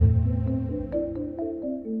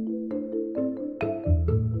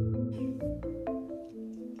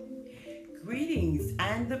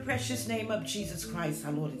precious name of Jesus Christ,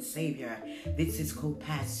 our Lord and Savior, this is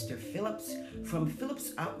Co-Pastor Phillips from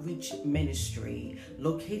Phillips Outreach Ministry,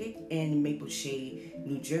 located in Maple Shade,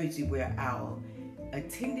 New Jersey, where our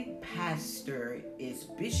attending pastor is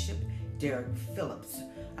Bishop Derek Phillips.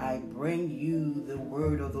 I bring you the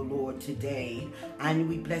word of the Lord today, and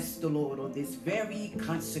we bless the Lord on this very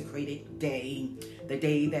consecrated day, the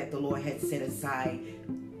day that the Lord has set aside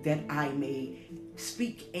that I may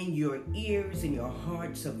speak in your ears and your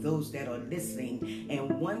hearts of those that are listening.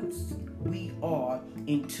 And once we are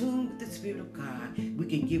in tune with the Spirit of God, we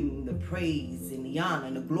can give Him the praise and the honor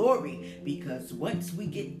and the glory, because once we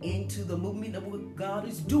get into the movement of what God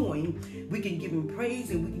is doing, we can give Him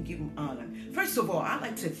praise and we can give Him honor. First of all, I'd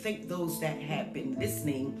like to thank those that have been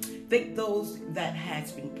listening, thank those that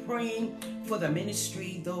has been praying for the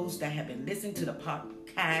ministry, those that have been listening to the podcast.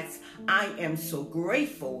 I am so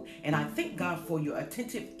grateful, and I thank God for your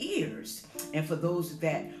attentive ears, and for those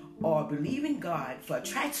that are believing God for a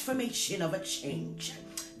transformation of a change,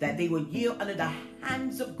 that they will yield under the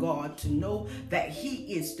hands of God to know that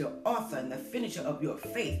He is the author and the finisher of your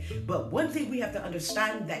faith. But one thing we have to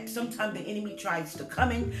understand, that sometimes the enemy tries to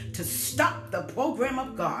come in to stop the program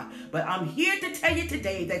of God. But I'm here to tell you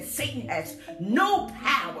today that Satan has no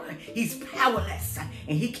power. He's powerless,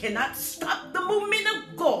 and he cannot stop the movement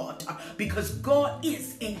of God, because God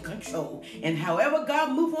is in control. And however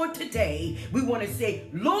God move on today, we want to say,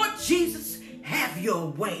 Lord Jesus, have your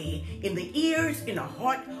way in the ears, in the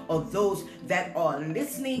heart of those that are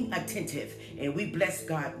listening attentive. And we bless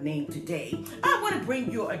God's name today. I want to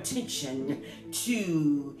bring your attention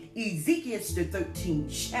to Ezekiel, the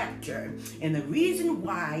 13th chapter. And the reason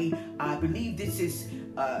why I believe this is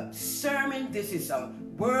a sermon, this is a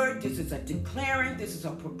word, this is a declaring, this is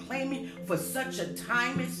a proclaiming for such a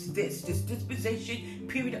time as this dispensation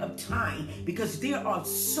period of time, because there are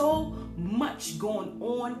so much going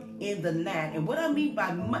on in the land. And what I mean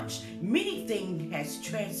by much, many things has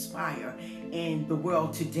transpired in the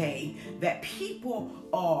world today, that people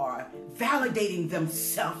are validating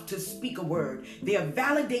themselves to speak a word. They are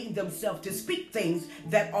validating themselves to speak things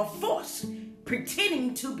that are false,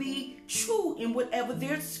 pretending to be true in whatever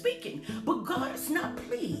they're speaking. But God is not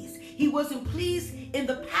pleased. He wasn't pleased in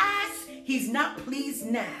the past. He's not pleased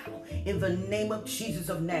now, in the name of Jesus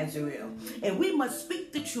of Nazareth. And we must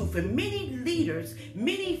speak the truth. And many leaders,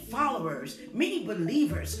 many followers, many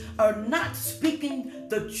believers are not speaking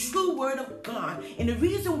the true word of God. And the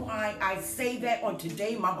reason why I say that on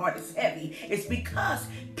today, my heart is heavy, is because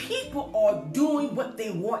people are doing what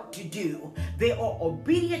they want to do. They are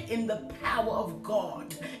obedient in the power of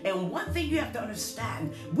God. And one thing you have to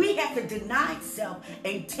understand, we have to deny self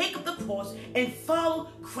and take up the cross and follow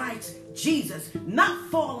Christ Jesus,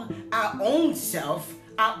 not following our own self,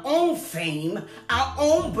 our own fame, our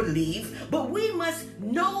own belief, but we must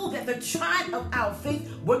know that the trial of our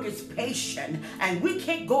faith worketh patience, and we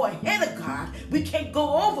can't go ahead of God, we can't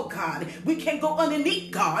go over God, we can't go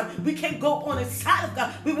underneath God, we can't go on the side of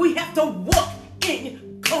God, but we have to walk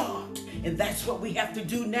in God. And that's what we have to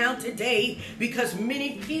do now today, because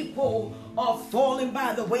many people are falling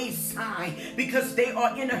by the wayside because they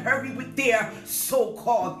are in a hurry with their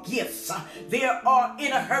so-called gifts. They are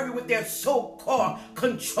in a hurry with their so-called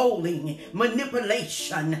controlling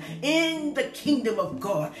manipulation in the kingdom of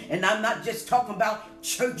God. And I'm not just talking about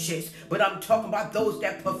churches, but I'm talking about those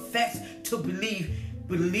that profess to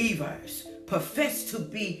believers. Profess to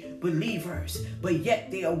be believers, but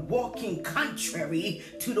yet they are walking contrary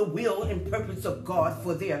to the will and purpose of God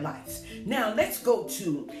for their lives. Now let's go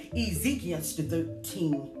to Ezekiel, the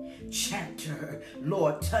 13th chapter.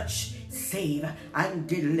 Lord, touch, save, and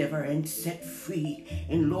deliver, and set free.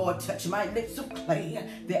 And Lord, touch my lips of clay,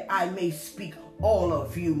 that I may speak all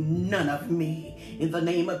of you, none of me, in the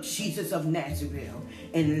name of Jesus of Nazareth.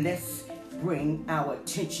 And let's bring our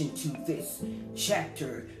attention to this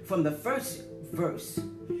chapter from the first verse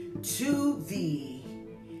to the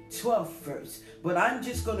 12th verse. But I'm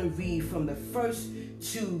just going to read from the first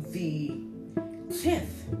to the 10th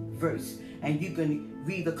verse, and you can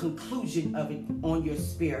read the conclusion of it on your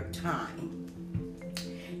spare time.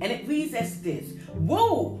 And it reads as this: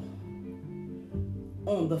 Woe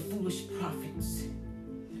on the foolish prophets!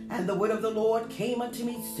 And the word of the Lord came unto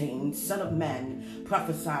me, saying, Son of man,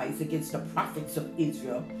 prophesy against the prophets of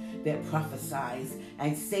Israel that prophesy,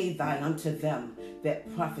 and say thine unto them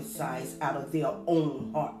that prophesy out of their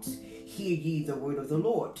own hearts. Hear ye the word of the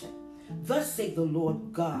Lord. Thus saith the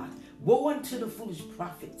Lord God, woe unto the foolish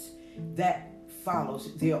prophets that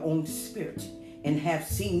follows their own spirit, and have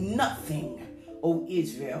seen nothing. O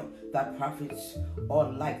Israel, thy prophets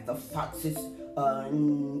are like the foxes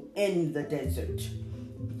in the desert.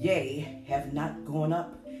 Yea, have not gone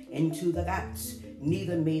up into the gaps,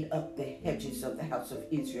 neither made up the hedges of the house of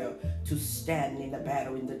Israel to stand in the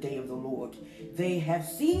battle in the day of the Lord. They have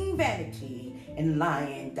seen vanity and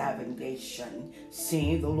lying divination,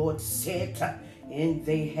 saying the Lord said, and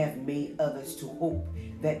they have made others to hope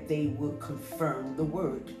that they will confirm the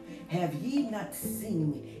word. Have ye not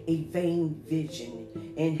seen a vain vision,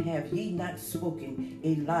 and have ye not spoken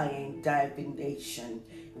a lying divination?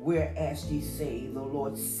 Whereas ye say, the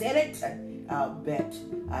Lord said it, I'll bet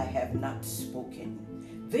I have not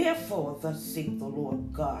spoken. Therefore, thus saith the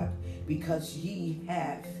Lord God, because ye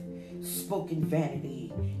have spoken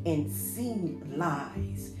vanity and seen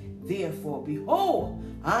lies, therefore, behold,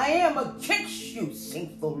 I am against you,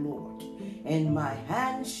 saith the Lord, and my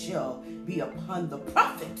hand shall be upon the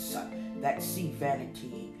prophets that see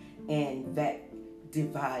vanity and that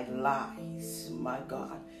divide lies. My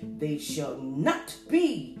God, they shall not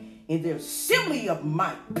be in the assembly of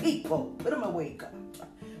my people. Put them away, God.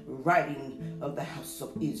 Writing of the house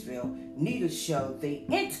of Israel, neither shall they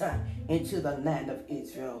enter into the land of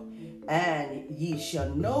Israel. And ye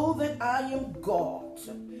shall know that I am God,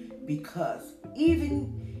 because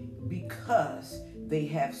they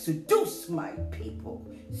have seduced my people,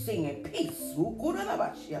 singing peace,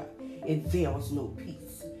 and there was no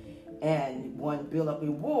peace. And one built up a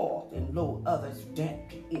wall, and lo, others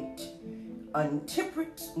decked it.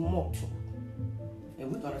 Untemperate mortal.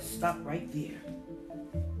 And we're going to stop right there.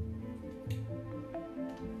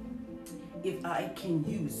 If I can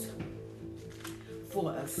use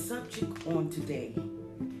for a subject on today,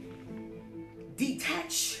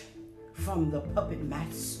 detach from the puppet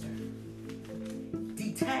master.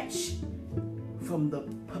 Detach from the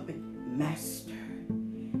puppet master.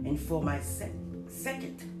 And for my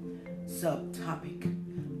second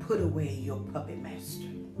subtopic, put away your puppet master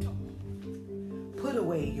doll. Put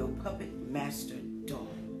away your puppet master doll.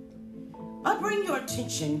 I bring your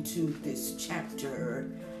attention to this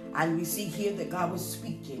chapter, and we see here that God was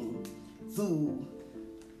speaking through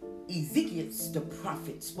Ezekiel, the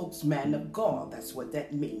prophet, spokesman of God. That's what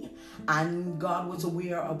that means. And God was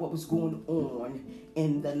aware of what was going on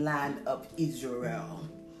in the land of Israel.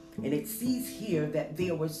 And it sees here that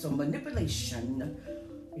there was some manipulation,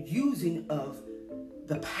 using of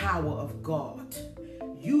the power of God,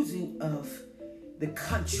 using of the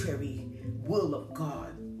contrary will of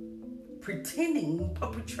God, pretending,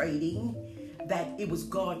 perpetrating that it was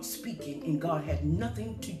God speaking and God had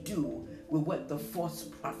nothing to do with what the false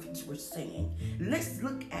prophets were saying. Let's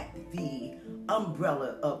look at the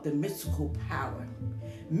umbrella of the mystical power.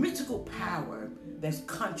 Mystical power that's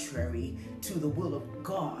contrary to the will of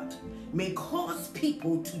God may cause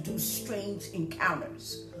people to do strange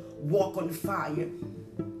encounters, walk on fire,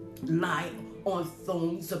 lie on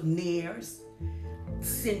thrones of snares,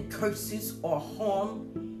 send curses or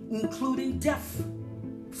harm, including death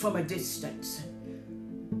from a distance.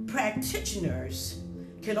 Practitioners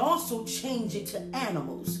can also change into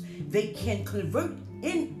animals. They can convert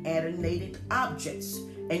inanimate objects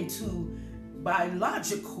into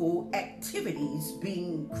biological activities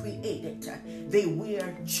being created. They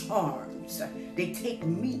wear charms. They take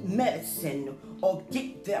medicine or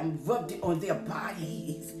get them rubbed on their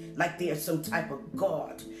bodies like they're some type of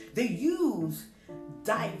god. They use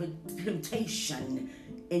temptation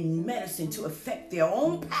in medicine to affect their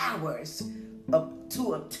own powers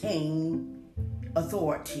to obtain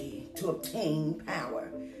authority, to obtain power.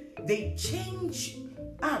 They change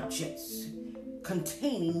objects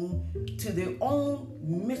containing to their own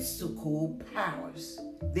mystical powers.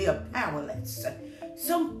 They are powerless.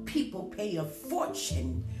 Some people pay a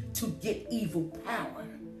fortune to get evil power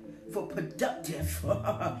for productive,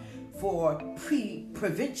 for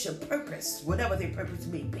prevention purpose, whatever their purpose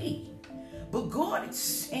may be. But God is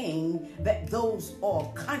saying that those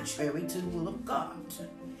are contrary to the will of God.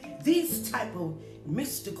 These type of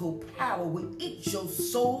mystical power will eat your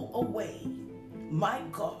soul away. My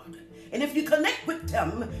God. And if you connect with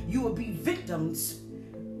them, you will be victims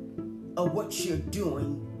of what you're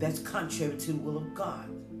doing that's contrary to the will of God.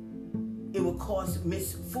 It will cause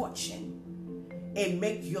misfortune and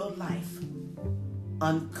make your life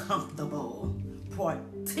uncomfortable.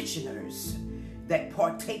 Practitioners that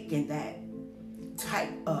partake in that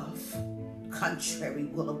type of contrary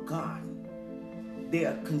will of God, they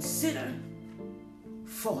are considered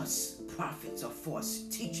false prophets or false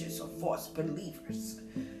teachers or false believers.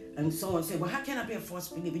 And someone said, well, how can I be a false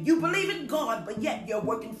believer? You believe in God, but yet you're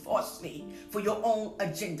working falsely for your own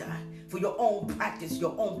agenda, for your own practice,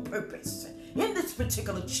 your own purpose. In this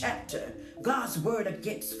particular chapter, God's word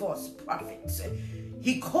against false prophets,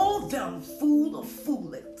 he called them fool of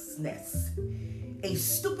foolishness. a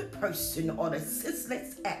stupid person or a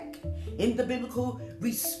senseless act. In the biblical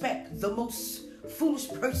respect, the most foolish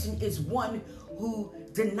person is one who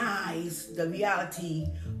denies the reality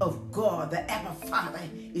of God. The Abba Father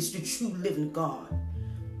is the true living God.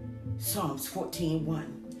 Psalms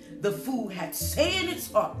 14:1. The fool had said in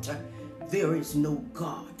his heart, there is no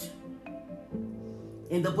God.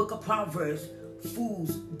 In the book of Proverbs,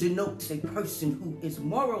 fools denotes a person who is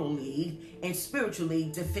morally and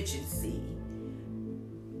spiritually deficiency.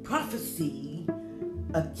 Prophecy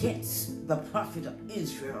against the prophet of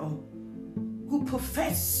Israel, who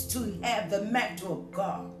professed to have the mantle of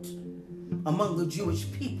God among the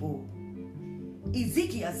Jewish people.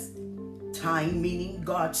 Ezekiel's time, meaning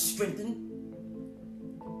God strengthened.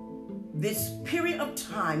 This period of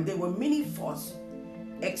time, there were many false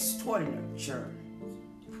extortioners,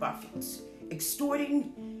 prophets,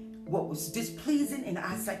 extorting what was displeasing in the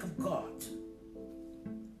eyesight of God.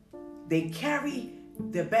 They carry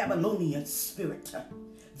the Babylonian spirit.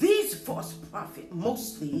 These false prophets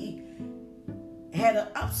mostly had an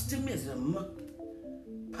optimism,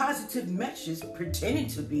 positive messages pretending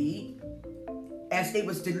to be, as they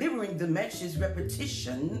was delivering the message,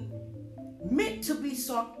 repetition, meant to be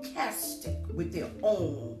sarcastic with their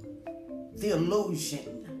own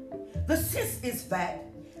theologian. The sense is that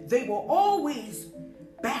they were always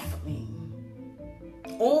baffling,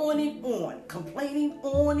 on and on, complaining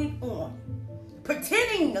on and on,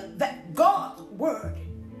 pretending that God's word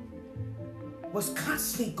was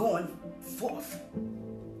constantly going forth,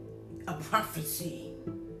 a prophecy.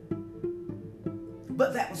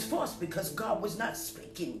 But that was false, because God was not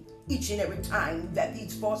speaking each and every time that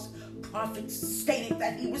these false prophets stated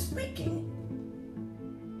that he was speaking.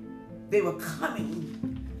 They were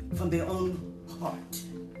coming from their own heart.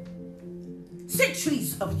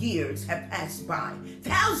 Centuries of years have passed by.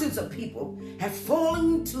 Thousands of people have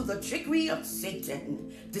fallen to the trickery of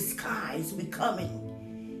Satan, disguised,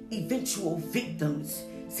 becoming eventual victims.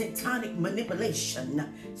 Satanic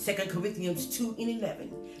manipulation, 2 Corinthians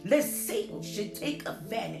 2:11. Lest Satan should take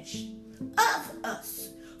advantage of us,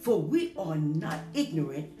 for we are not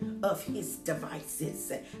ignorant of his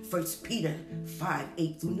devices. 1 Peter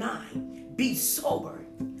 5:8-9. Be sober,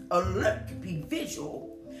 alert, be vigilant,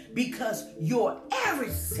 because your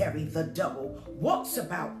adversary, the devil, walks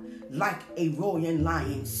about like a roaring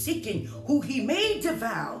lion, seeking who he may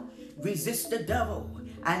devour. Resist the devil,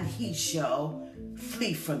 and he shall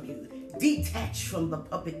flee from you. Detach from the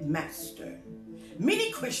puppet master.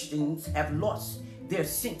 Many Christians have lost their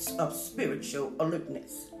sense of spiritual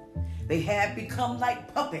alertness. They have become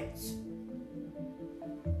like puppets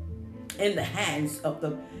in the hands of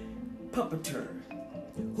the puppeteer,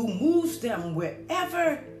 who moves them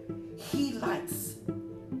wherever he likes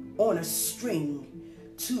on a string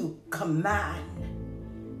to command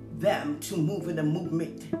them to move in the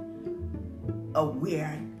movement of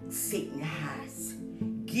where Satan has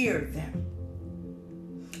geared them.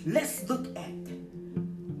 Let's look at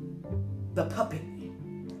the puppet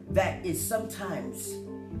that is sometimes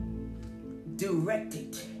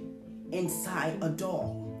directed inside a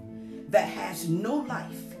doll that has no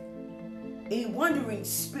life, a wandering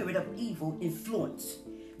spirit of evil influence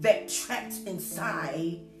that traps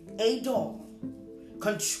inside a doll,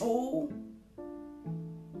 control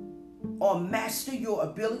or master your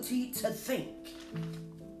ability to think.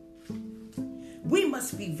 We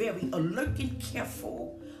must be very alert and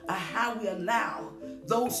careful of how we allow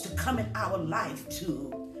those to come in our life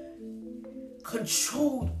to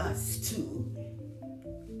control us, to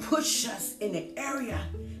push us in an area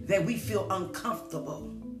that we feel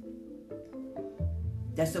uncomfortable.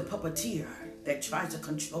 That's the puppeteer that tries to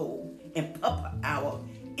control and puppet our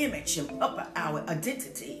image and puppet our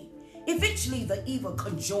identity. Eventually, the evil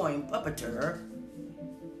conjoined puppeteer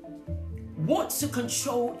wants to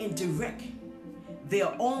control and direct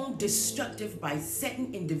their own destructive by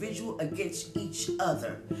setting individuals against each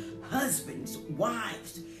other, husbands,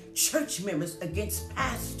 wives, church members against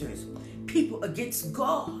pastors, people against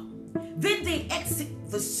God. Then they exit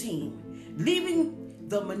the scene, leaving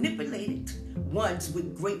the manipulated ones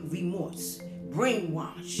with great remorse,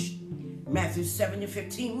 brainwash. Matthew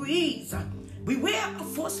 7:15 reads, beware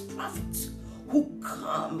of false prophets who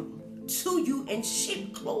come to you in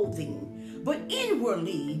sheep clothing, but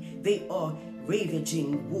inwardly they are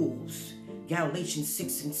ravaging wolves. Galatians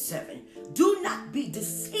 6:7. Do not be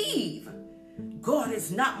deceived. God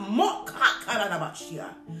is not mocked.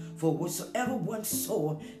 For whatsoever one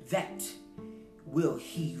sow, that will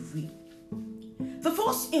he reap. The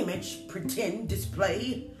false image, pretend,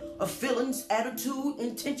 display of feelings, attitude,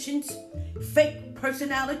 intentions, fake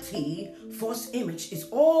personality. False image is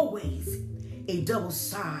always a double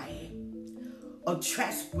side or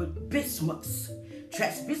strabismus.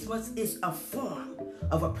 Strabismus is a form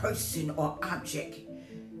of a person or object,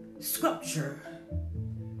 sculpture,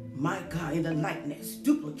 my God, in the likeness,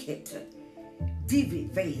 duplicate,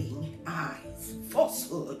 deviating eyes,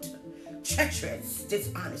 falsehood, treacherous,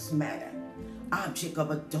 dishonest matter, object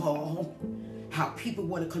of a doll, how people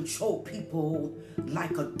want to control people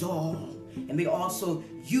like a doll. And they also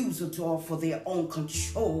use a doll for their own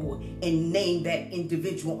control and name that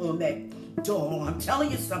individual on that doll. I'm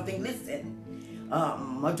telling you something, listen.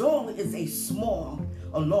 A doll is a small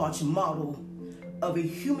or large model of a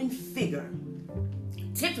human figure,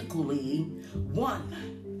 typically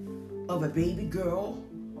one of a baby girl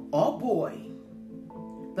or boy.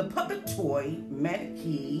 The puppet toy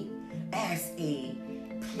mannequin as a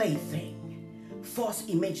plaything, false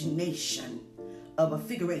imagination of a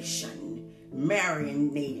figuration,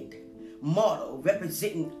 marionated model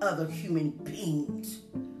representing other human beings.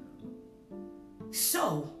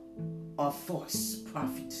 So are false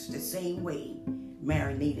prophets, the same way,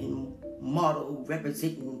 marinating model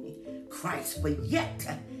representing Christ, but yet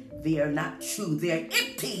they are not true. They're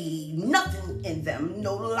empty, nothing in them,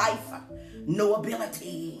 no life, no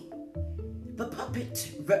ability. The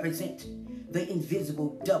puppet represents the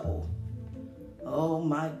invisible double, oh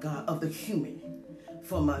my God, of the human.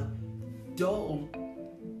 From a dull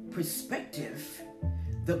perspective,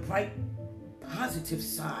 the bright positive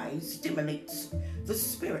side stimulates the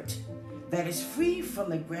spirit that is free from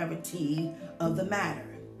the gravity of the matter.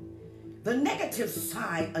 The negative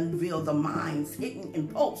side unveils the mind's hidden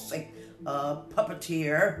impulse. A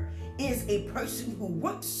puppeteer is a person who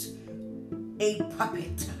works a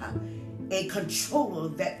puppet, a controller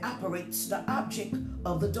that operates the object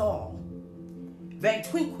of the doll.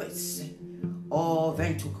 Ventriloquist or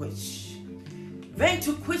ventriloquist.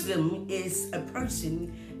 Ventriloquism is a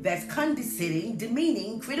person that's condescending,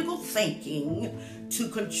 demeaning, critical thinking to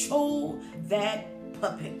control that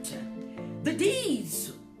puppet. The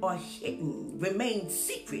deeds are hidden, remain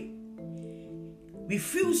secret,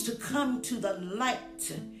 refuse to come to the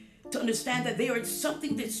light to understand that there is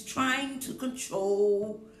something that's trying to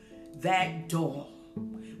control that doll.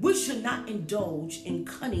 We should not indulge in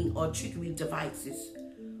cunning or trickery devices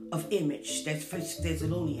of image. That's 1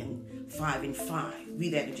 Thessalonians 5:5.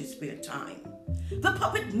 Read that in your spare time. The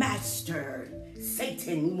puppet master,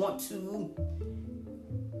 Satan, wants to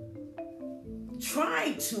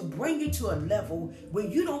try to bring you to a level where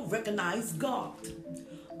you don't recognize God.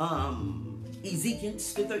 Ezekiel,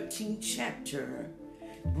 the 13th chapter,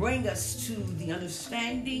 bring us to the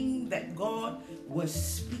understanding that God was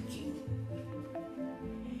speaking.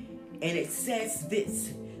 And it says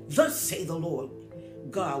this, thus say the Lord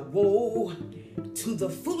God, woe to the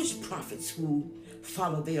foolish prophets who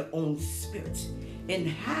follow their own spirits and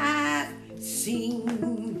have seen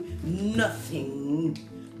nothing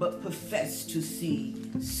but profess to see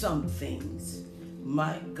some things.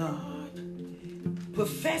 My God.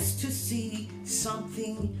 Profess to see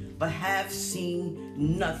something but have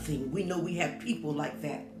seen nothing. We know we have people like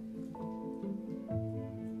that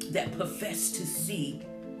profess to see.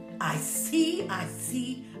 I see,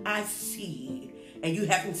 and you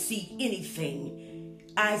haven't seen anything.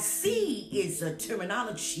 I see is a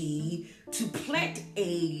terminology to plant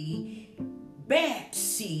a bad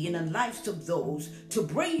seed in the lives of those to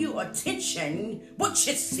bring your attention what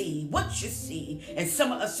you see. And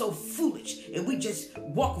some of us so foolish and we just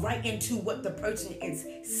walk right into what the person is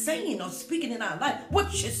saying or speaking in our life.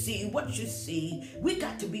 What you see. We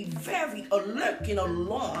got to be very alert and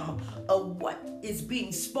alarmed of what is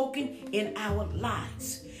being spoken in our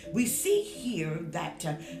lives. We see here that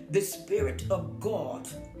the Spirit of God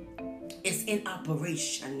is in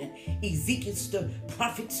operation. Ezekiel, the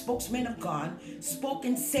prophet, spokesman of God, spoke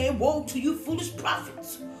and said, woe to you foolish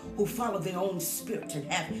prophets who follow their own spirit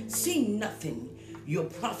and have seen nothing. Your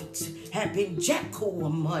prophets have been jackal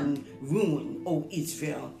among ruin, O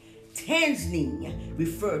Israel. Tanzania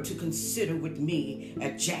referred to consider with me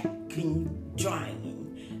a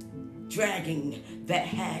dragon that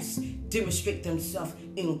has demonstrated themselves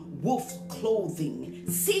in wolf clothing,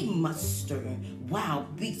 sea monster,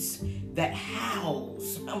 wild beasts that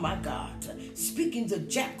howls. Oh my God. Speaking the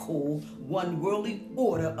jackal, one worldly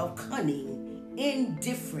order of cunning,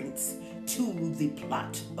 indifference to the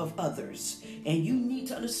plot of others. And you need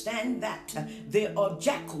to understand that there are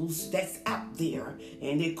jackals that's out there,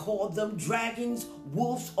 and they call them dragons,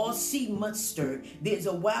 wolves, or sea monster. There's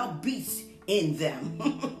a wild beast in them.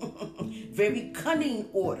 Very cunning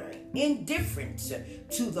order, indifference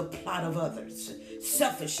to the plot of others,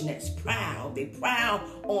 selfishness, proud. They proud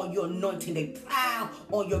on your anointing. They proud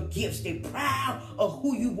on your gifts. They proud of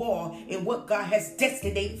who you are and what God has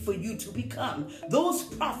destined for you to become. Those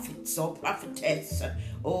prophets or prophetess,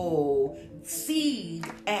 see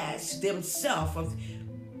as themselves of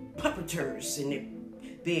puppeters, and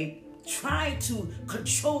they try to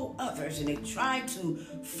control others, and they try to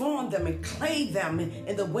form them and clay them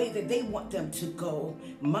in the way that they want them to go.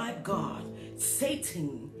 My God,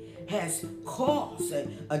 Satan has caused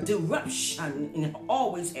a disruption, and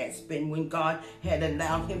always has been when God had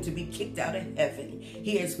allowed him to be kicked out of heaven.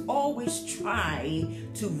 He has always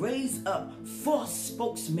tried to raise up false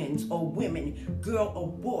spokesmen or women, girl or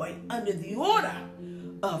boy, under the order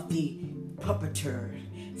of the puppeteer.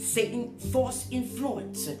 Satan, false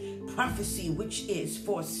influence, prophecy, which is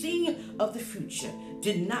foreseeing of the future,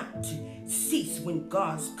 did not cease when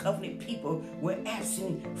God's covenant people were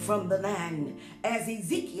absent from the land, as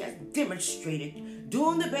Ezekiel demonstrated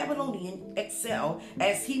during the Babylonian exile,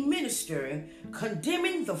 as he ministered,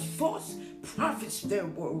 condemning the false prophets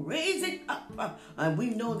that were raising up. And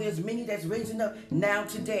we know there's many that's raising up now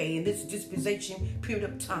today in this dispensation period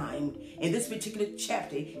of time. In this particular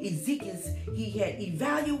chapter, Ezekiel, he had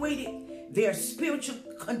evaluated their spiritual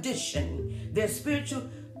condition, their spiritual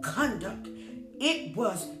conduct. It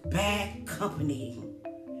was bad company.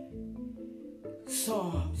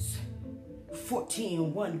 Psalms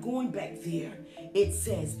 14:1, going back there, it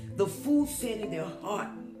says, the fool said in their heart,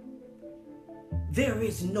 there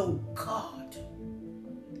is no God.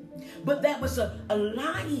 But that was a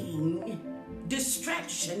lying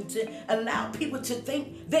distraction to allow people to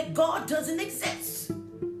think that God doesn't exist.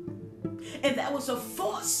 And that was a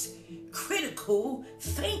false, critical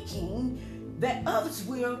thinking that others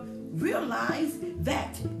will realize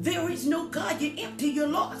that there is no God. You're empty, you're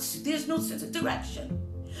lost. There's no sense of direction.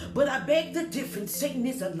 But I beg the difference. Satan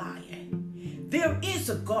is a liar. There is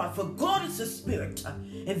a God, for God is a spirit,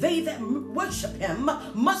 and they that worship him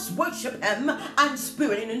must worship him in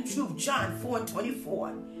spirit and in truth. John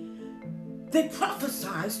 4:24. They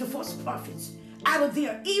prophesied, the false prophets, out of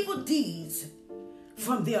their evil deeds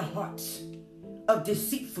from their hearts of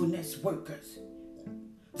deceitfulness workers.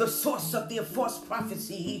 The source of their false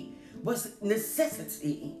prophecy was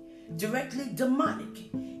necessity, directly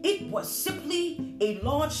demonic. It was simply a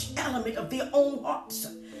large element of their own hearts,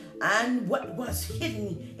 and what was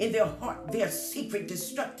hidden in their heart, their secret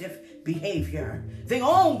destructive behavior, their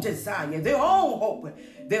own desire, their own hope,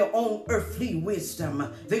 their own earthly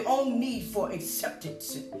wisdom, their own need for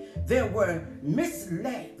acceptance. They were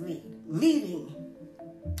misled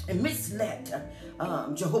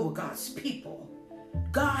Jehovah God's people.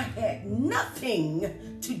 God had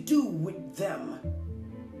nothing to do with them.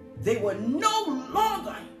 They were no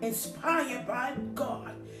longer inspired by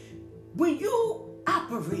God. When you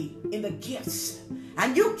operate in the gifts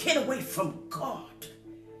and you get away from God,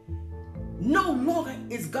 no longer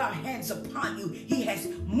is God's hands upon you. He has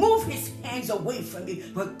moved his hands away from you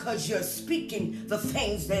because you're speaking the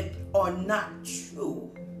things that are not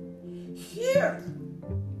true. Hear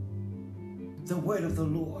the word of the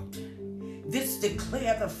Lord. This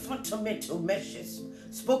declare the fundamental message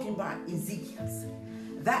spoken by Ezekiel,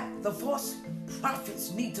 that the false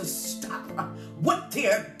prophets need to stop what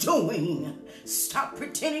they're doing. Stop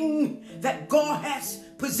pretending that God has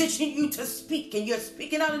positioned you to speak, and you're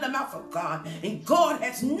speaking out of the mouth of God, and God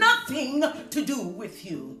has nothing to do with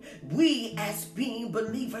you. We, as being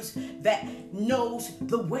believers that knows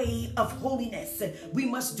the way of holiness, we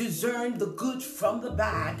must discern the good from the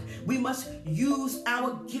bad. We must use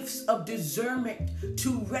our gifts of discernment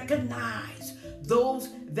to recognize those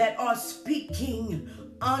that are speaking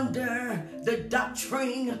under the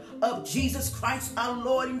doctrine of Jesus Christ, our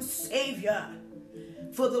Lord and Savior.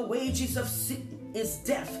 For the wages of sin is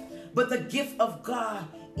death, but the gift of God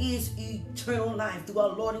is eternal life through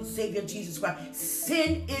our Lord and Savior Jesus Christ.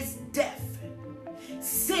 Sin is death.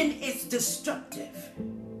 Sin is destructive.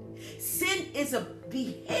 Sin is a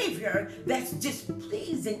behavior that's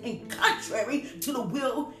displeasing and contrary to the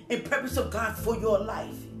will and purpose of God for your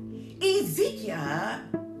life. Ezekiel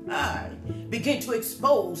begin to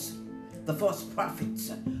expose the false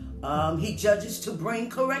prophets. He judges to bring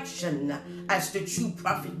correction as the true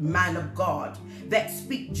prophet, man of God, that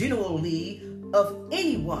speak generally of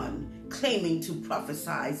anyone claiming to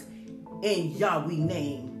prophesy in Yahweh's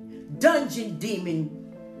name. Dungeon demon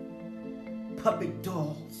puppet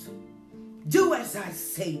dolls. Do as I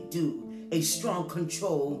say do. A strong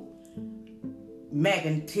control,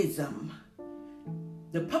 magnetism,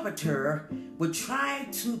 the puppeteer will try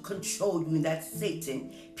to control you, and that's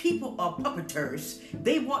Satan. People are puppeteers.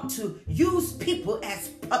 They want to use people as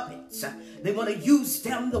puppets. They want to use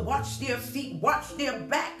them to watch their feet, watch their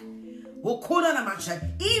back.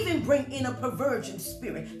 Even bring in a perversion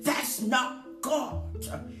spirit. That's not God.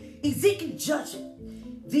 Ezekiel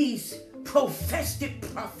judging these professed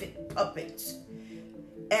prophet puppets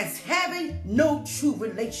as having no true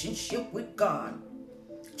relationship with God.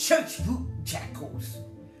 Church root jackals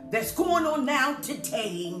that's going on now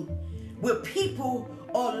today, where people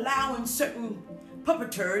are allowing certain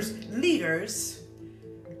puppeteers, leaders,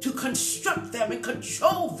 to construct them and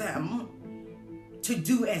control them to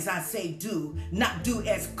do as I say do, not do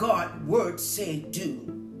as God's word say do.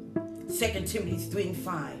 2 Timothy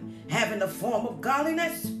 3:5, having a form of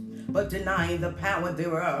godliness, but denying the power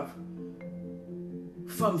thereof.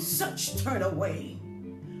 From such turn away.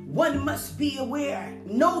 One must be aware,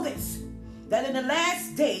 know this, that in the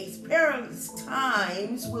last days perilous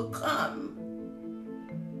times will come.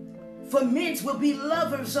 For men will be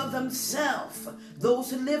lovers of themselves,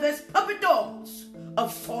 those who live as puppet dogs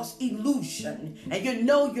of false illusion. And you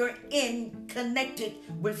know you're connected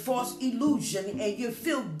with false illusion and you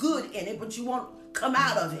feel good in it, but you won't come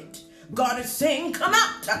out of it. God is saying, come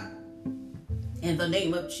out in the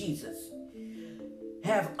name of Jesus.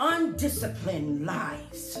 Have undisciplined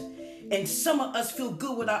lives. And some of us feel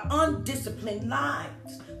good with our undisciplined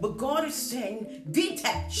lives. But God is saying,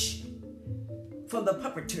 detach from the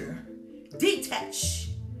puppeteer. Detach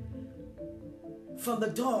from the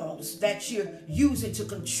dogs that you're using to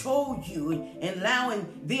control you and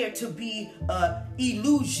allowing there to be an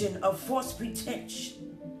illusion of false pretense.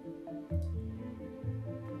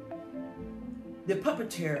 The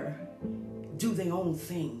puppeteer do their own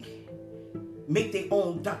thing, make their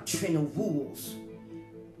own doctrinal rules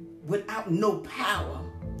without no power.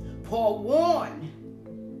 Paul warned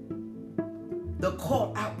the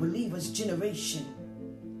called out believers generation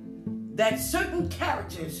that certain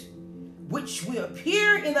characters which will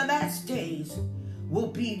appear in the last days will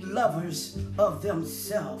be lovers of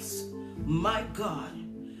themselves. My God.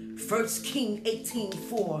 1 Kings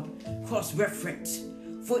 18:4 cross-reference.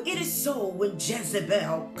 For it is so when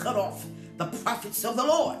Jezebel cut off the prophets of the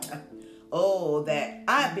Lord. Oh, that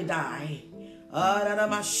Abidai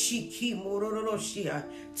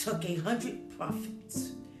took 100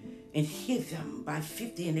 prophets and hid them by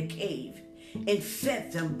 50 in a cave and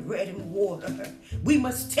fed them bread and water. We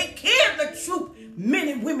must take care of the true men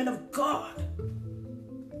and women of God.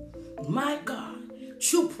 My God,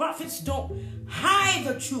 true prophets don't hide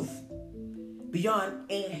the truth beyond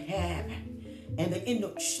Ahab and the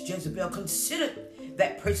Enoch. Jezebel considered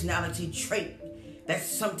that personality trait that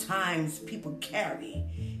sometimes people carry,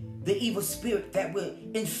 the evil spirit that will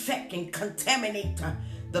infect and contaminate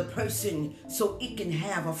the person so it can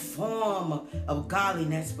have a form of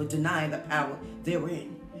godliness but deny the power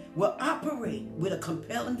therein, will operate with a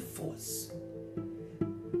compelling force.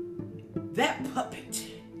 That puppet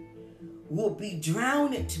will be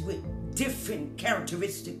drowned with different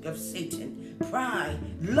characteristics of Satan: pride,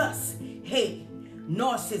 lust, hate,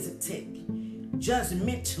 narcissistic,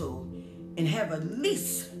 judgmental, and have at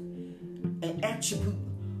least an attribute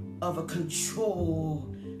of a control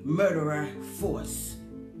murderer force.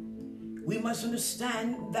 We must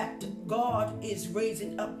understand that God is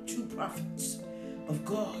raising up true prophets of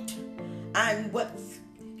God. And what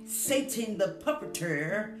Satan, the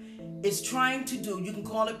puppeteer, is trying to do, you can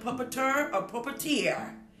call it puppeteer or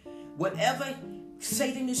puppeteer. Whatever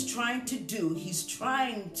Satan is trying to do, he's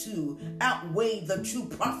trying to outweigh the true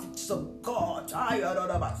prophets of God.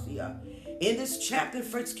 In this chapter,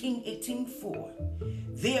 1 Kings 18:4,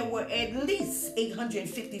 there were at least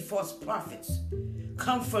 850 false prophets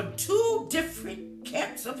come from two different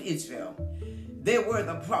camps of Israel. There were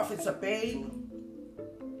the prophets of Baal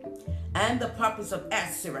and the prophets of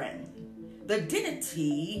Asherim. The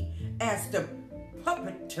identity as the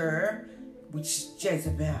puppeteer, which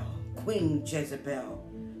Jezebel, Queen Jezebel,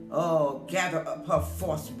 gather up her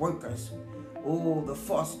false workers. The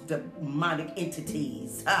false demonic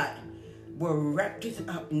entities were wrapped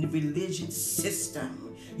up in the religious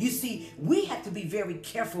system. You see, we have to be very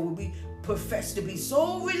careful when we profess to be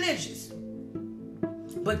so religious,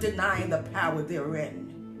 but denying the power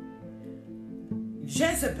therein.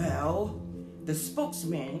 Jezebel, the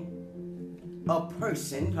spokesman, a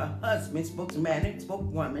person, her husband, spokesman and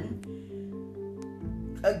spokeswoman,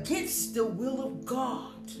 against the will of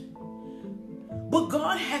God. But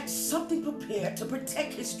God had something prepared to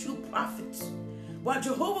protect his true prophets. While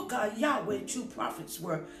Jehovah God, Yahweh, true prophets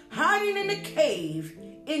were hiding in the cave,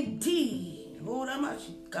 indeed,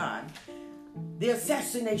 God, the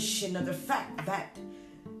assassination of the fact that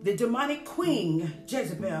the demonic queen,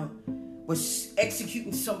 Jezebel, was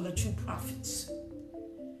executing some of the true prophets.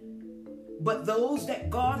 But those that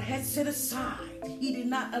God had set aside, he did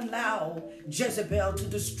not allow Jezebel to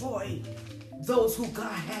destroy those who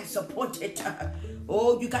God has appointed.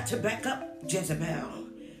 Oh, you got to back up, Jezebel.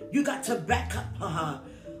 You got to back up.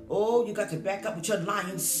 Oh, you got to back up with your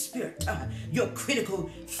lying spirit, your critical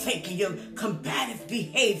thinking, your combative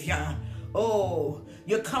behavior. Oh,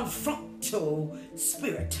 your confrontal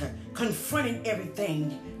spirit, confronting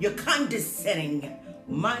everything. You're condescending.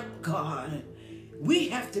 My God, we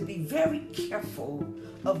have to be very careful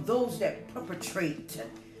of those that perpetrate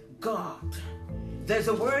God. There's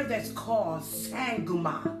a word that's called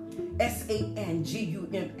sanguma,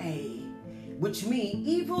 S-A-N-G-U-M-A, which means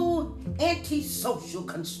evil, antisocial,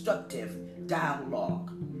 constructive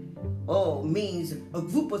dialogue. Oh, means a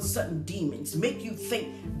group of sudden demons make you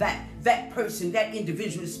think that that person, that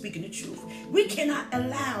individual is speaking the truth. We cannot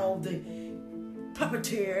allow the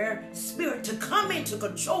puppeteer spirit to come in to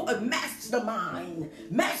control a mastermind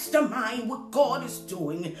what God is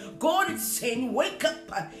doing. God is saying, wake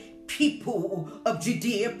up, people of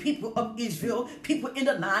Judea, people of Israel, people in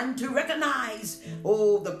the land, to recognize,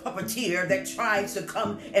 oh, the puppeteer that tries to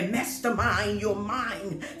come and mastermind your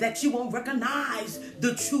mind, that you won't recognize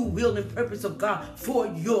the true will and purpose of God for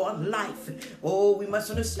your life. Oh, we must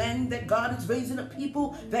understand that God is raising a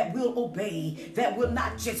people that will obey, that will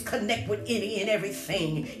not just connect with any and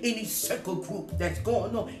everything, any circle group that's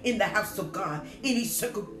going on in the house of God, any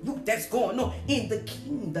circle group that's going on in the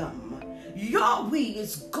kingdom. Yahweh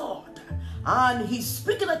is God, and he's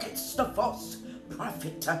speaking against the false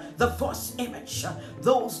prophet, the false image,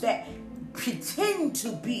 those that pretend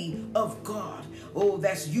to be of God. Oh,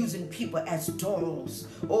 that's using people as dolls.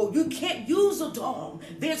 Oh, you can't use a doll.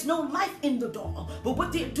 There's no life in the doll. But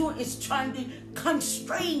what they're doing is trying to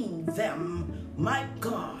constrain them. My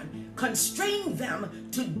God, constrain them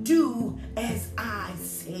to do as I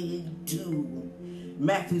say do.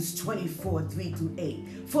 Matthew 24,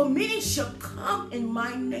 3-8. For many shall come in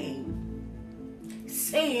my name,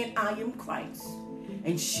 saying, I am Christ,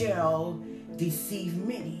 and shall deceive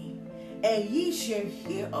many. And ye shall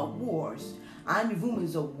hear of wars, and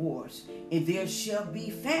rumors of wars, and there shall be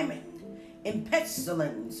famine, and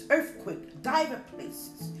pestilence, earthquake, divers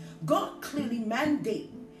places. God clearly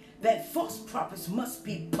mandating that false prophets must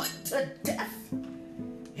be put to death.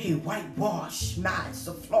 A whitewash minds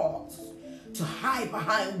of flaws, to hide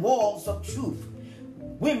behind walls of truth.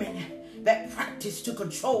 Women that practice to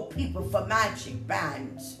control people for magic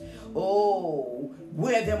bands. Oh,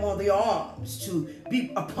 wear them on their arms to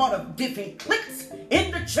be a part of different cliques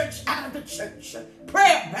in the church, out of the church.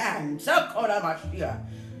 Prayer bands,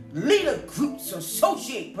 leader groups,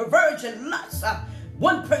 associate, perversion, lust,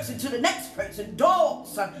 one person to the next person,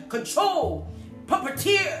 dogs, control,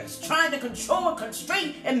 puppeteers trying to control and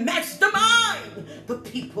constrain and mastermind the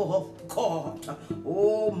people of God.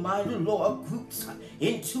 Oh, my Lord, groups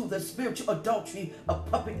into the spiritual adultery of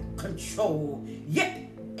puppet control. Yet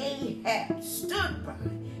Ahab stood by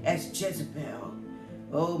as Jezebel,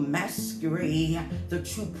 oh, masquerade the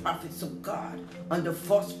true prophets of God under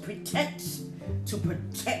false pretense to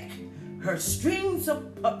protect her strings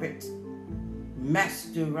of puppets,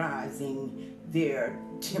 masterizing their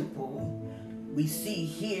temple. We see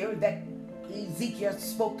here that Ezekiel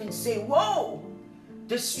spoke and said, woe,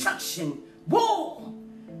 destruction, woe,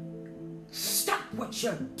 stop what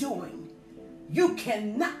you're doing. You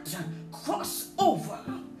cannot cross over,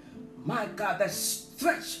 my God, the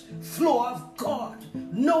stretch floor of God.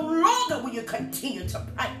 No longer will you continue to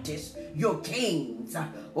practice your games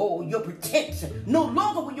or your pretense. No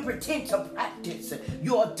longer will you pretend to practice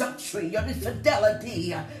your adultery, your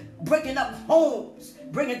infidelity, breaking up homes,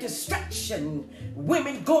 bringing distraction,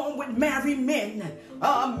 women going with married men,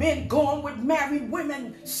 men going with married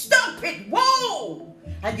women. Stop it, whoa!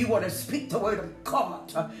 And you want to speak the word of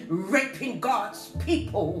God, raping God's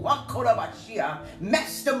people,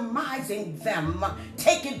 mastermizing them,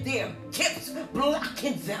 taking their gifts,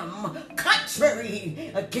 blocking them,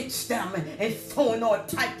 contrary against them, and throwing all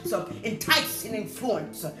types of enticing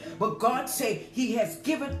influence. But God said he has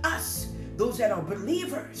given us, those that are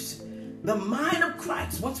believers, the mind of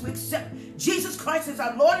Christ. Once we accept Jesus Christ as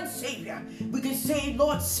our Lord and Savior, we can say,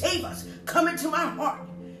 Lord, save us. Come into my heart.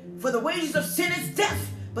 For the wages of sin is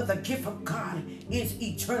death, but the gift of God is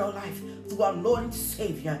eternal life through our Lord and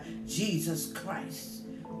Savior, Jesus Christ.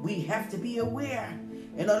 We have to be aware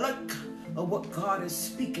and alert of what God is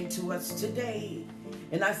speaking to us today.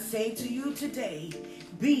 And I say to you today,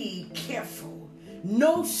 be careful.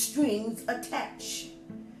 No strings attached.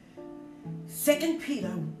 2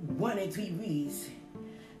 Peter 1:3 reads,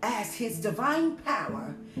 as his divine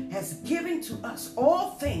power has given to us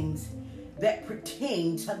all things that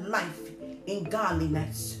pertain to life in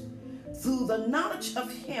godliness, through the knowledge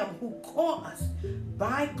of him who called us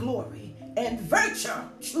by glory and virtue,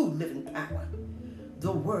 true living power.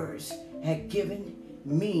 The words had given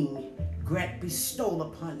meaning, grant bestow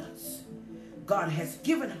upon us. God has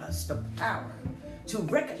given us the power to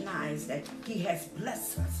recognize that he has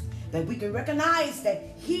blessed us, that we can recognize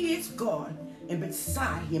that he is God, and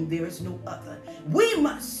beside him there is no other. We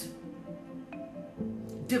must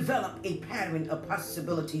develop a pattern of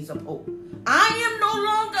possibilities of hope. I am no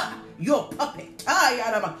longer your puppet. I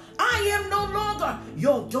am no longer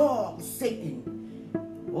your dog, Satan,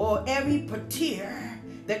 or every pateer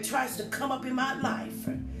that tries to come up in my life,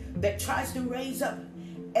 that tries to raise up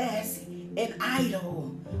as an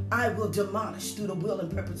idol. I will demolish through the will and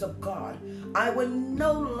purpose of God. I will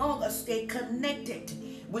no longer stay connected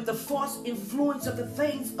with the false influence of the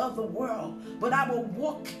things of the world, but I will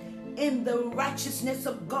walk in the righteousness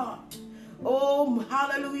of God. Oh,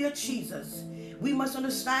 hallelujah, Jesus. We must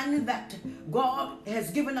understand that God has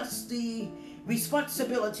given us the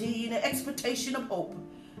responsibility and the expectation of hope,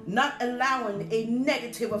 not allowing a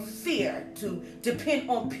negative of fear to depend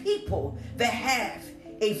on people that have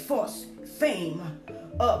a false fame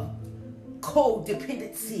of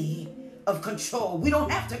codependency, of control. We don't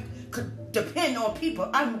have to depend on people.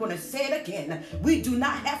 I'm going to say it again. We do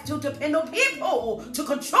not have to depend on people to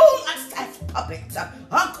control us as puppets.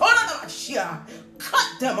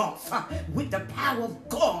 Cut them off with the power of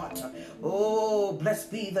God. Oh,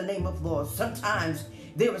 blessed be the name of the Lord. Sometimes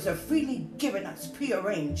there is a freely given us,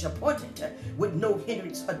 prearranged, appointed, with no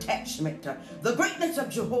hindrance attachment. The greatness of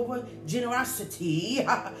Jehovah, generosity,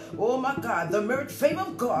 oh my God, the merit favor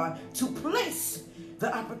of God to place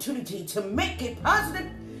the opportunity to make a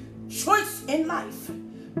positive choice in life.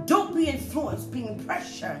 Don't be influenced, being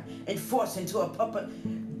pressured and forced into a puppet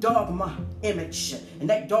dogma image. And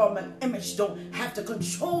that dogma image don't have to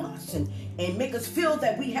control us and make us feel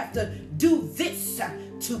that we have to do this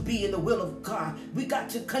to be in the will of God. We got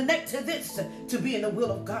to connect to this to be in the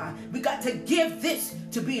will of God. We got to give this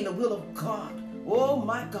to be in the will of God. Oh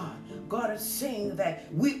my God. God is saying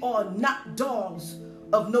that we are not dogs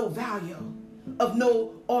of no value, of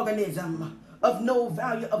no organism, of no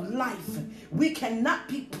value of life. We cannot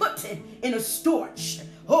be put in a storage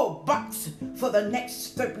box for the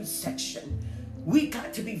next 30 section. We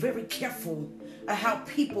got to be very careful of how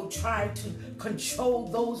people try to control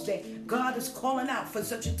those that God is calling out for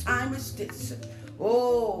such a time as this.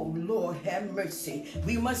 Oh, Lord, have mercy.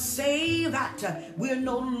 We must say that we're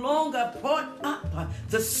no longer part up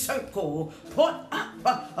the circle, part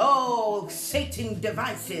up, Satan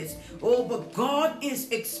devices. Oh, but God is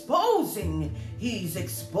exposing. He's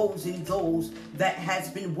exposing those that has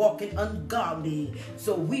been walking ungodly.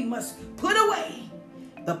 So we must put away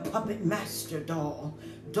the puppet master doll.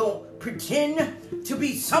 Don't pretend to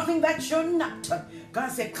be something that you're not.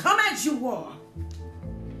 God said, come as you are.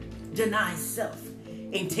 Deny self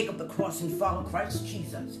and take up the cross and follow Christ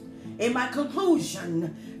Jesus. In my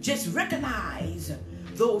conclusion, just recognize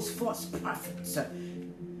those false prophets,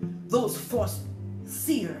 those false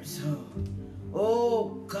seers. Oh,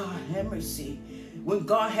 God, have mercy. When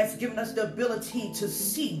God has given us the ability to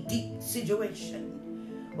see deep situation,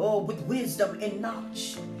 with wisdom and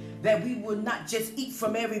knowledge, that we will not just eat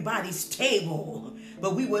from everybody's table,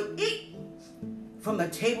 but we will eat from the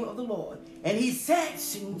table of the Lord. And he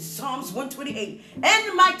says in Psalms 128,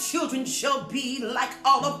 and my children shall be like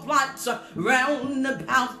olive plants round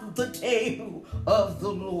about the table of the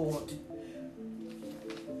Lord.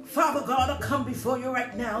 Father God, I come before you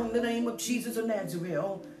right now in the name of Jesus of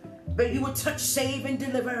Nazareth, that you will touch, save, and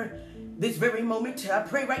deliver this very moment. I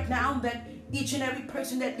pray right now that each and every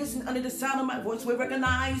person that listens under the sound of my voice will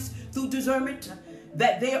recognize through discernment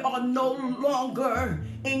that they are no longer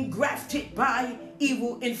engrafted by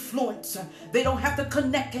evil influence. They don't have to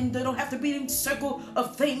connect and they don't have to be in circle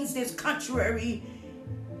of things that's contrary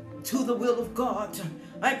to the will of God.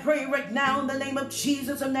 I pray right now in the name of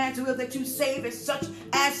Jesus of Nazareth that you save as such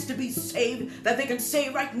as to be saved, that they can say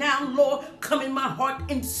right now, Lord, come in my heart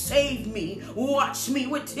and save me. Wash me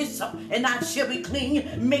with hyssop and I shall be clean.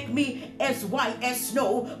 Make me as white as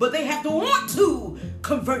snow. But they have to want to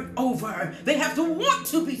convert over. They have to want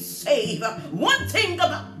to be saved. One thing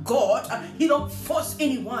about God, he don't force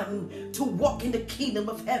anyone to walk in the kingdom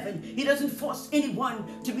of heaven. He doesn't force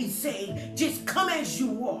anyone to be saved. Just come as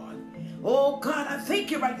you are. Oh God, I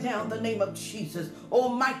thank you right now in the name of Jesus.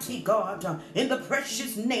 Almighty God, in the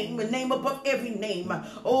precious name, a name above every name.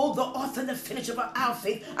 Oh, the author and the finisher of our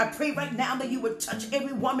faith. I pray right now that you would touch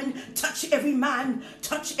every woman, touch every man,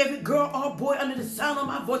 touch every girl or boy under the sound of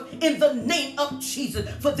my voice in the name of Jesus.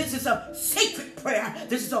 For this is a sacred prayer.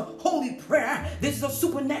 This is a holy prayer. This is a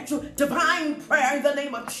supernatural, divine prayer in the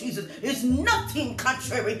name of Jesus. There's nothing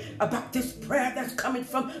contrary about this prayer that's coming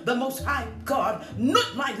from the Most High God.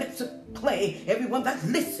 Not my lips of clay. Everyone that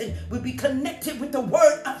listens will be connected with the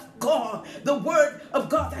word of God, the word of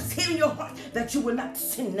God that's hid in your heart, that you will not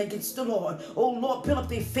sin against the Lord. Oh Lord, build up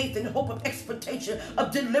their faith and hope of expectation,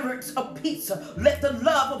 of deliverance, of peace. Let the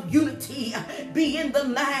love of unity be in the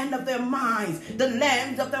land of their minds, the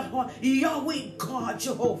land of their heart. Yahweh God,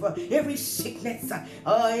 Jehovah, every sickness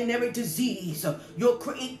and every disease, your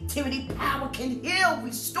creativity power can heal,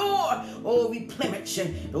 restore, replenish,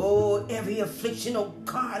 every affliction,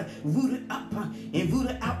 God, rooted up and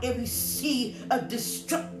rooted out every seed of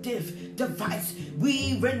destructive device.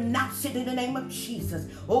 We renounce it in the name of Jesus.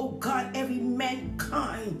 Oh God, every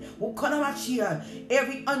mankind,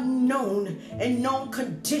 every unknown and known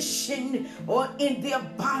condition or in their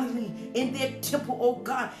body, in their temple, oh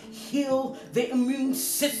God, heal the immune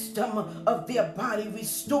system of their body,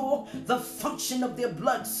 restore the function of their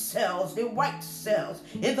blood cells, their white cells,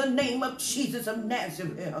 in the name of Jesus of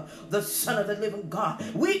Nazareth, the Son of the living God.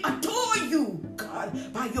 We adore you,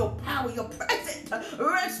 God, by your power, your presence,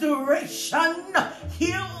 restoration,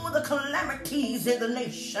 heal the calamities in the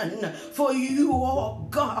nation, for you are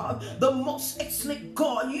God, the most excellent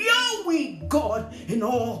God, Yahweh God, in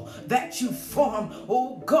all that you form,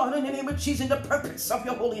 oh God, in the name of Jesus, in the purpose of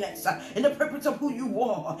your holiness, in the purpose of who you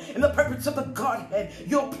are, in the purpose of the Godhead,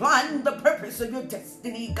 your plan, the purpose of your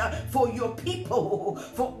destiny, God, for your people,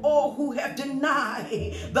 for all who have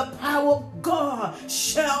denied the power of God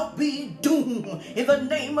shall be doomed in the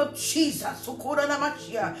name of Jesus.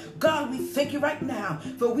 God, we thank you right now,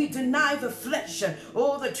 for we deny the flesh,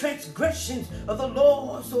 the transgressions of the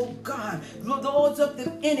laws, oh God, the laws of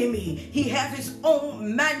the enemy. He has his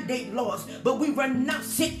own mandate laws, but we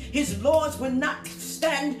renounce it. His laws will not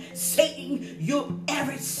stand. Satan, your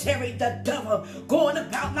adversary, the devil, going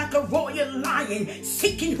about like a royal lion,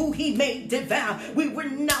 seeking who he may devour. We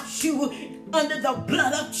renounce you under the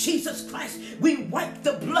blood of Jesus Christ. We wipe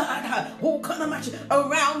the blood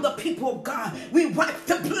around the people of God. We wipe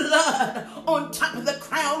the blood on top of the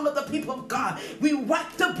crown of the people of God. We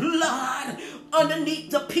wipe the blood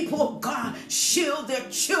underneath the people of God. Shield their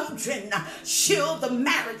children. Shield the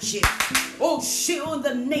marriages. Oh, shield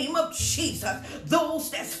in the name of Jesus those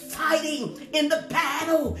that's fighting in the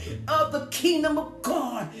battle of the kingdom of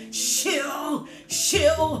God. Shield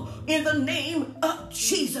in the name of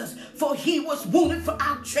Jesus, for he was wounded for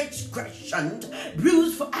our transgressions,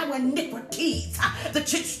 bruised for our iniquities. The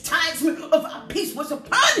chastisement of our peace was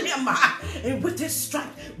upon him, and with his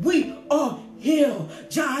stripes we are healed.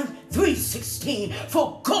 John 3:16.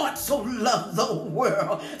 For God so loved the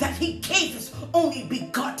world that he gave his only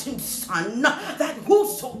begotten Son, that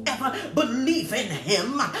whosoever believe in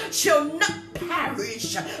him shall not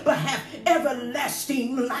perish but have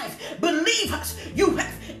everlasting life. Believers, you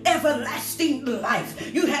have everlasting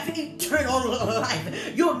life. You have eternal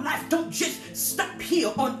life. Your life don't just stop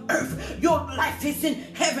here on earth. Your life is in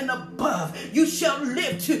heaven above. You shall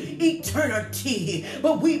live to eternity.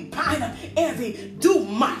 But we bind up every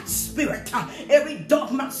demonic spirit, every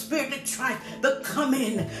dogmatic spirit that tries to come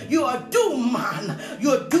in. You are demon.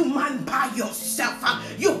 You're demon by yourself.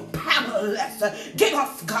 You're powerless. Get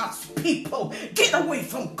off God's people. Get away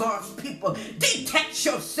from God's people. Detach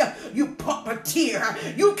yourself, you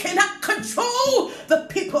puppeteer. You cannot control the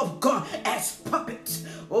people of God as puppets.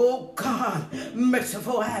 Oh God,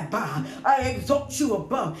 merciful Abba, I exalt you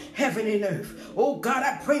above heaven and earth. Oh God,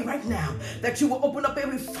 I pray right now that you will open up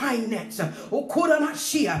every finance. Oh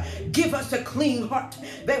Kodamashia, give us a clean heart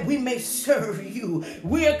that we may serve you.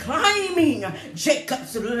 We are climbing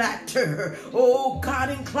Jacob's ladder. Oh God,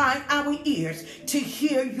 incline our ears to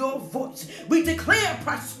hear your voice. We declare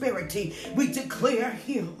prosperity. We declare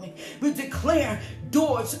healing. We declare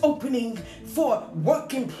doors opening for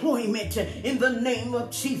work employment in the name of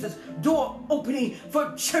Jesus. Door opening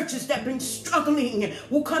for churches that have been struggling.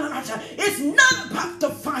 It's not about the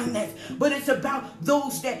finance, but it's about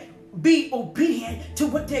those that be obedient to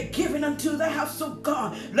what they're giving unto the house of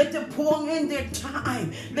God. Let them pour in their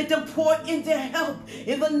time. Let them pour in their help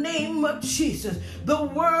in the name of Jesus. The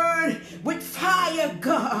word with fire,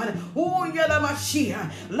 God. Oh,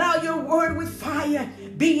 Yalamashiach. Allow your word with fire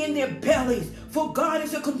be in their bellies For God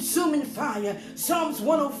is a consuming fire. Psalms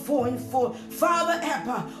 104:4. Father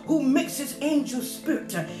Abba, who makes his angel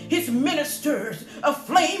spirit, his ministers a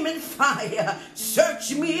flaming fire.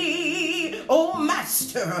 Search me, O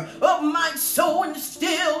Master of my soul, and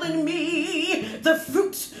still in me the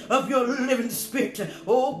fruits of your living spirit.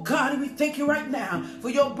 Oh God, we thank you right now for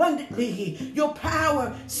your abundantly, your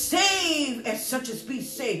power. Save as such as be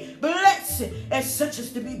saved. Bless as such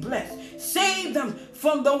as to be blessed. Save them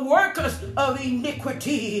from the workers of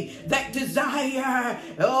iniquity that desire,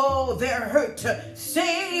 their hurt.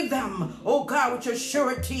 Save them, oh God, with your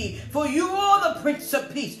surety. For you are the Prince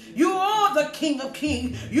of Peace. You are the King of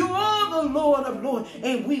Kings. You are the Lord of Lords.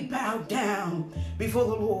 And we bow down before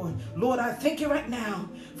the Lord. Lord, I thank you right now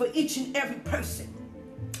for each and every person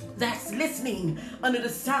that's listening under the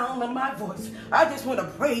sound of my voice. I just want to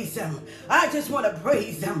praise him. I just want to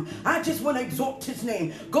praise him. I just want to exalt his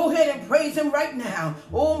name. Go ahead and praise him right now.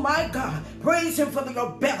 Oh my God. Praise him for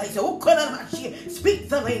your bellies. Speak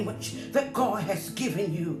the language that God has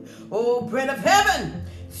given you. Oh, bread of heaven,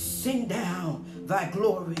 send down thy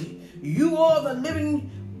glory. You are the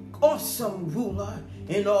living, awesome ruler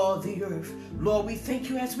in all the earth. Lord, we thank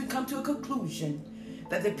you as we come to a conclusion,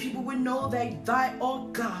 that the people would know that thy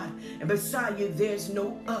art God, and beside you there's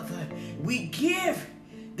no other. We give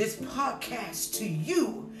this podcast to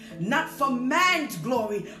you, not for man's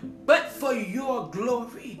glory, but for your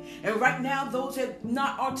glory. And right now, those that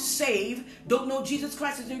not are saved, don't know Jesus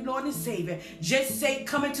Christ as their Lord and Savior, just say,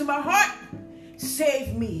 come into my heart,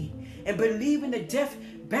 save me, and believe in the death,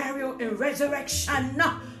 burial, and resurrection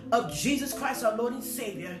of Jesus Christ, our Lord and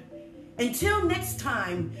Savior. Until next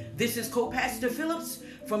time, this is Co-Pastor Phillips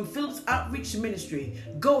from Phillips Outreach Ministry.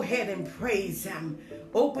 Go ahead and praise him.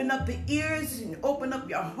 Open up the ears and open up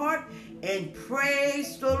your heart and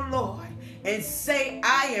praise the Lord. And say,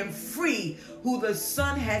 I am free. Who the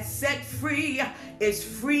Son has set free is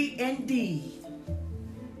free indeed.